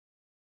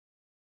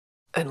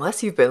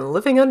Unless you've been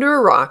living under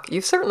a rock,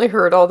 you've certainly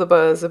heard all the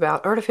buzz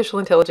about artificial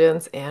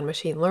intelligence and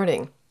machine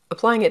learning,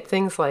 applying it to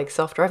things like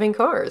self-driving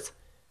cars,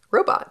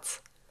 robots,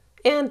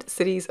 and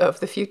cities of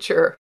the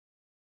future.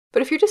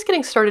 But if you're just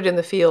getting started in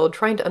the field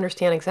trying to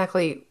understand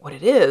exactly what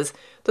it is,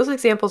 those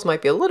examples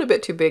might be a little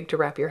bit too big to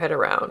wrap your head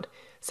around.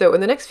 So in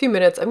the next few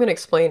minutes, I'm going to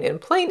explain in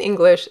plain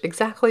English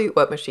exactly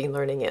what machine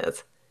learning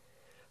is.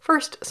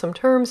 First, some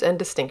terms and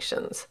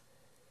distinctions.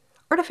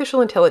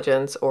 Artificial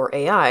intelligence, or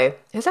AI,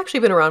 has actually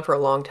been around for a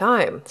long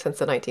time, since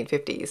the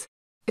 1950s.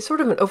 It's sort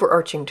of an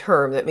overarching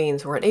term that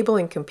means we're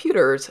enabling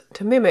computers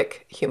to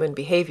mimic human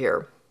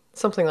behavior,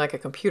 something like a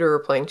computer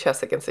playing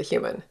chess against a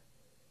human.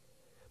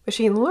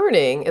 Machine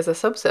learning is a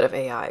subset of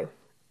AI.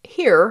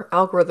 Here,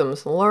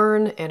 algorithms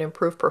learn and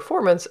improve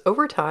performance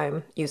over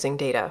time using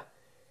data.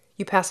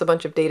 You pass a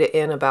bunch of data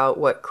in about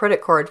what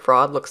credit card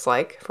fraud looks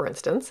like, for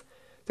instance.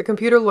 The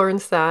computer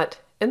learns that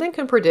and then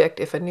can predict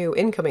if a new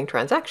incoming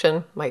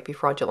transaction might be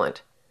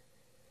fraudulent.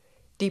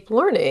 Deep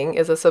learning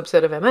is a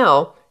subset of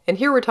ML, and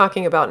here we're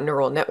talking about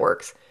neural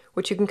networks,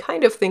 which you can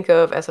kind of think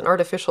of as an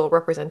artificial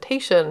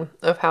representation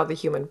of how the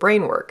human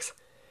brain works.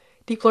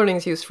 Deep learning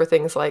is used for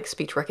things like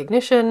speech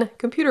recognition,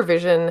 computer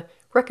vision,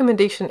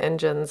 recommendation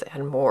engines,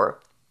 and more.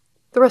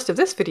 The rest of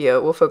this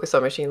video will focus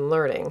on machine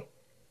learning.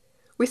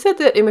 We said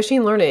that in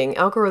machine learning,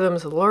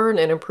 algorithms learn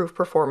and improve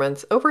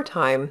performance over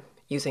time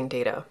using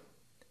data.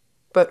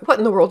 But what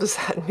in the world does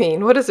that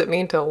mean? What does it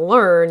mean to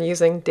learn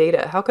using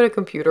data? How could a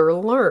computer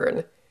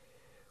learn?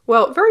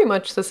 Well, very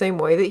much the same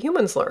way that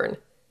humans learn.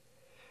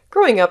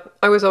 Growing up,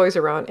 I was always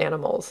around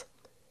animals.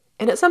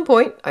 And at some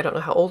point, I don't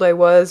know how old I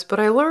was, but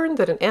I learned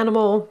that an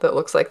animal that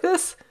looks like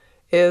this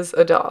is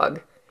a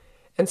dog.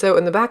 And so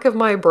in the back of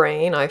my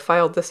brain, I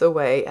filed this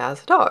away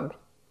as a dog.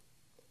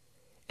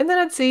 And then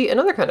I'd see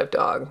another kind of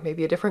dog,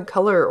 maybe a different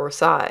color or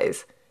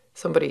size.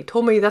 Somebody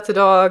told me that's a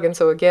dog, and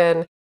so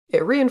again,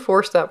 it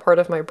reinforced that part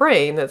of my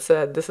brain that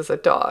said, this is a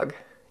dog.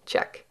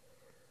 Check.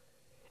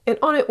 And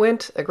on it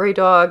went a gray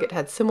dog. It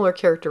had similar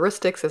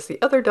characteristics as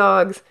the other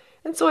dogs,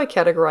 and so I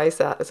categorized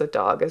that as a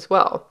dog as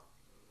well.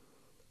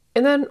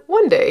 And then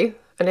one day,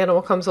 an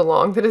animal comes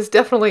along that is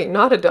definitely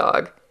not a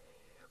dog.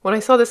 When I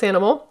saw this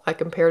animal, I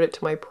compared it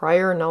to my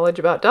prior knowledge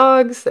about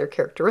dogs, their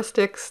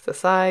characteristics, the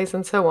size,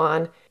 and so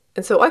on,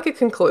 and so I could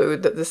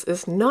conclude that this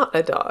is not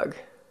a dog.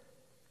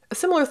 A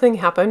similar thing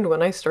happened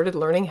when I started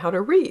learning how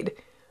to read.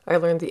 I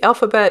learned the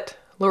alphabet,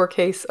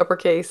 lowercase,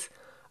 uppercase.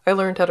 I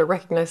learned how to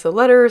recognize the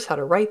letters, how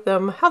to write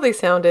them, how they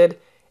sounded,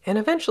 and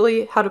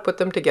eventually how to put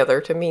them together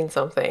to mean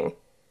something.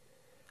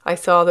 I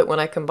saw that when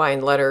I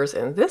combined letters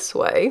in this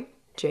way,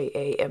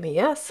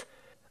 J-A-M-E-S,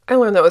 I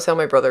learned that was how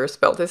my brother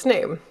spelled his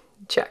name.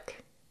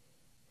 Check.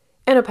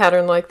 And a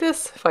pattern like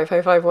this,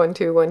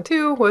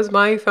 5551212, was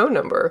my phone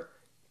number.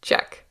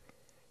 Check.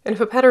 And if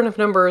a pattern of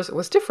numbers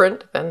was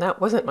different, then that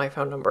wasn't my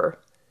phone number.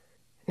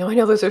 Now, I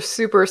know those are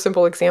super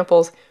simple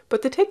examples,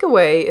 but the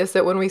takeaway is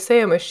that when we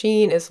say a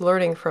machine is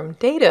learning from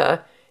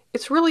data,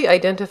 it's really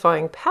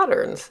identifying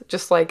patterns,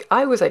 just like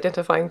I was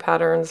identifying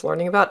patterns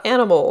learning about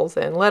animals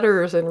and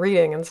letters and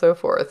reading and so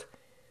forth.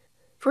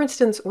 For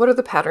instance, what are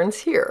the patterns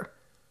here?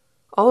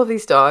 All of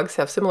these dogs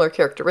have similar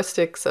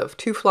characteristics of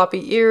 2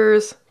 floppy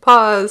ears,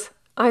 paws,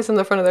 eyes on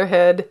the front of their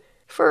head,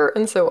 fur,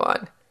 and so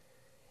on.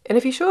 And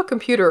if you show a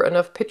computer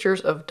enough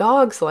pictures of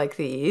dogs like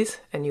these,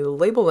 and you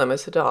label them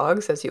as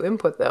dogs as you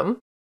input them,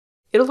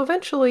 it'll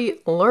eventually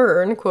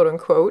learn, quote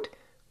unquote,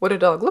 what a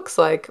dog looks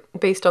like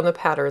based on the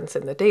patterns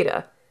in the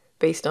data,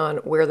 based on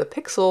where the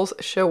pixels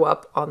show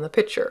up on the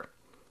picture.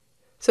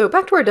 So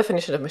back to our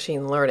definition of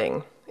machine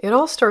learning. It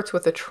all starts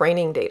with the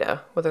training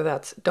data, whether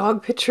that's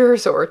dog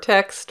pictures or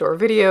text or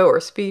video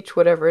or speech,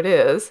 whatever it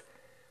is.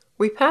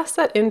 We pass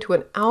that into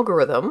an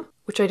algorithm,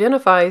 which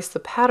identifies the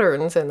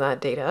patterns in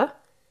that data.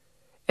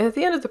 And at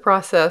the end of the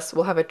process,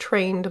 we'll have a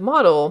trained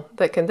model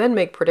that can then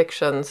make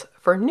predictions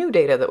for new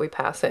data that we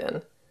pass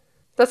in.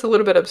 That's a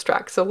little bit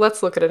abstract, so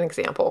let's look at an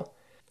example.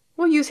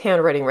 We'll use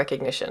handwriting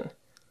recognition.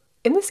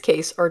 In this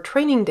case, our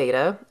training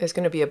data is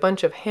going to be a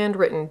bunch of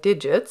handwritten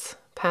digits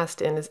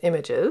passed in as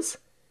images.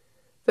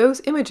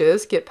 Those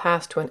images get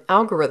passed to an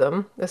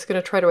algorithm that's going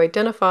to try to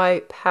identify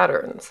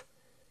patterns.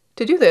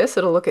 To do this,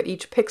 it'll look at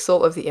each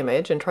pixel of the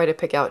image and try to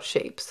pick out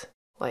shapes.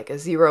 Like a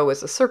 0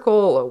 is a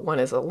circle, a 1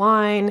 is a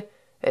line,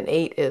 an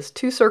 8 is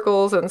 2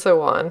 circles, and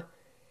so on.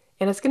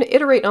 And it's going to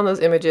iterate on those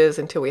images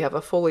until we have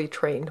a fully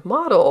trained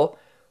model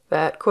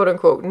that, quote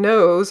unquote,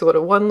 knows what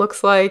a 1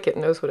 looks like, it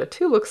knows what a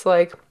 2 looks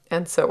like,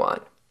 and so on.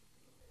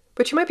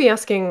 But you might be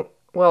asking,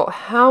 well,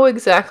 how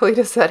exactly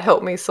does that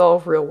help me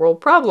solve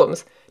real-world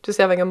problems, just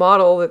having a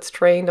model that's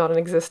trained on an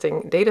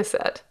existing data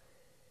set?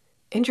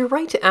 And you're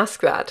right to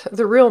ask that.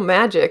 The real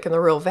magic and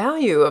the real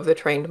value of the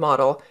trained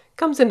model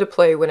comes into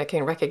play when it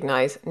can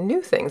recognize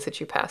new things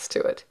that you pass to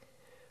it.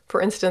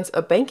 For instance,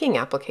 a banking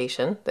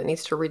application that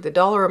needs to read the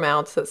dollar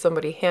amounts that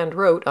somebody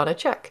hand-wrote on a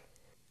check.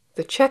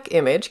 The check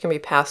image can be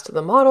passed to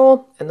the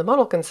model, and the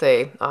model can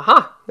say,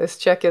 aha, this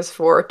check is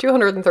for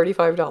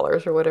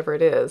 $235 or whatever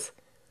it is.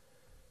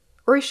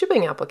 Or a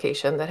shipping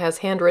application that has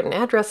handwritten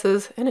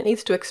addresses and it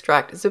needs to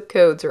extract zip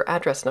codes or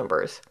address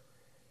numbers.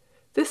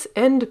 This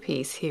end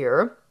piece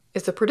here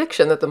is the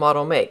prediction that the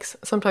model makes,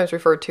 sometimes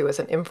referred to as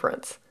an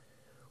inference.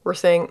 We're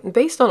saying,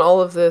 based on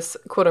all of this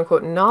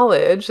quote-unquote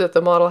knowledge that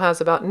the model has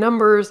about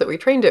numbers that we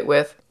trained it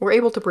with, we're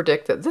able to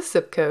predict that this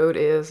zip code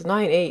is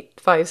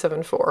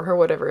 98574, or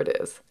whatever it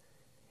is.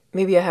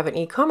 Maybe I have an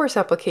e-commerce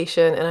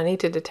application and I need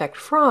to detect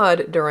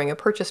fraud during a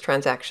purchase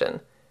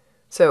transaction.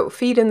 So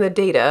feed in the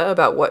data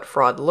about what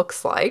fraud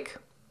looks like,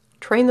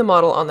 train the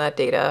model on that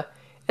data,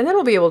 and then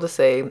we'll be able to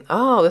say,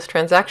 oh, this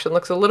transaction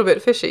looks a little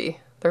bit fishy.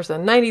 There's a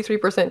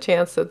 93%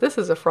 chance that this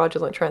is a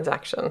fraudulent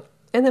transaction.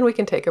 And then we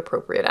can take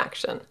appropriate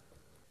action.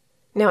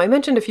 Now, I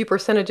mentioned a few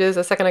percentages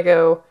a second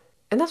ago,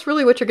 and that's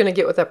really what you're going to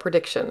get with that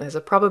prediction, is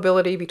a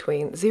probability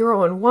between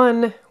 0 and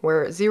 1,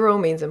 where 0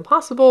 means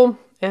impossible,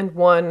 and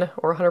 1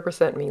 or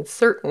 100% means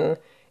certain,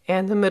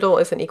 and the middle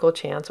is an equal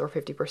chance, or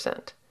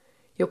 50%.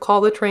 You'll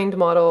call the trained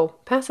model,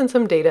 pass in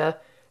some data,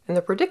 and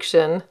the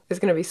prediction is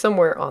going to be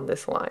somewhere on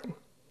this line.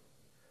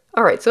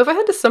 All right, so if I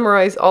had to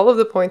summarize all of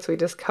the points we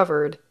just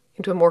covered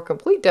into a more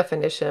complete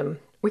definition,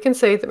 we can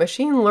say that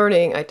machine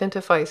learning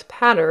identifies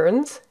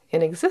patterns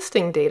in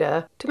existing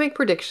data to make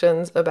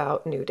predictions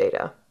about new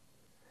data.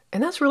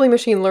 And that's really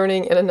machine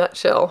learning in a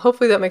nutshell.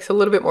 Hopefully that makes a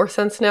little bit more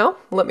sense now.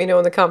 Let me know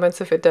in the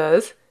comments if it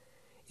does.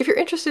 If you're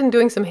interested in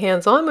doing some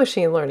hands-on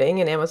machine learning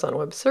in Amazon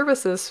Web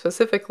Services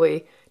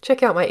specifically,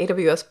 check out my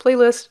AWS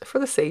playlist for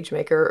the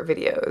SageMaker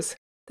videos.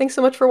 Thanks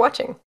so much for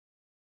watching.